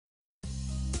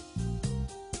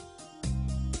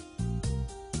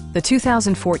The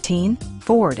 2014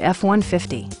 Ford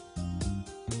F-150.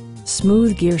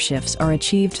 Smooth gear shifts are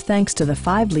achieved thanks to the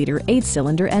 5-liter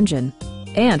 8-cylinder engine.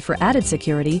 And for added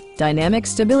security, dynamic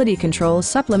stability control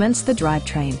supplements the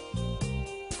drivetrain.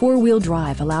 4-wheel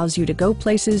drive allows you to go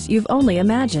places you've only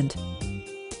imagined.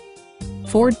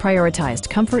 Ford prioritized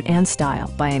comfort and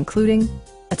style by including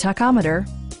a tachometer,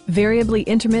 variably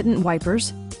intermittent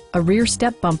wipers, a rear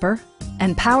step bumper,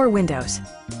 and power windows.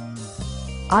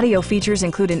 Audio features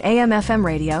include an AM/FM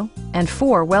radio and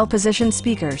 4 well-positioned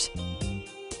speakers.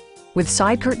 With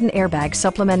side curtain airbags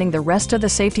supplementing the rest of the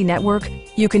safety network,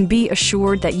 you can be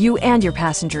assured that you and your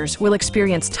passengers will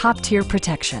experience top-tier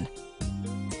protection.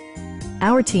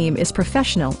 Our team is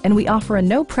professional and we offer a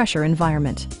no-pressure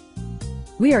environment.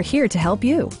 We are here to help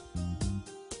you.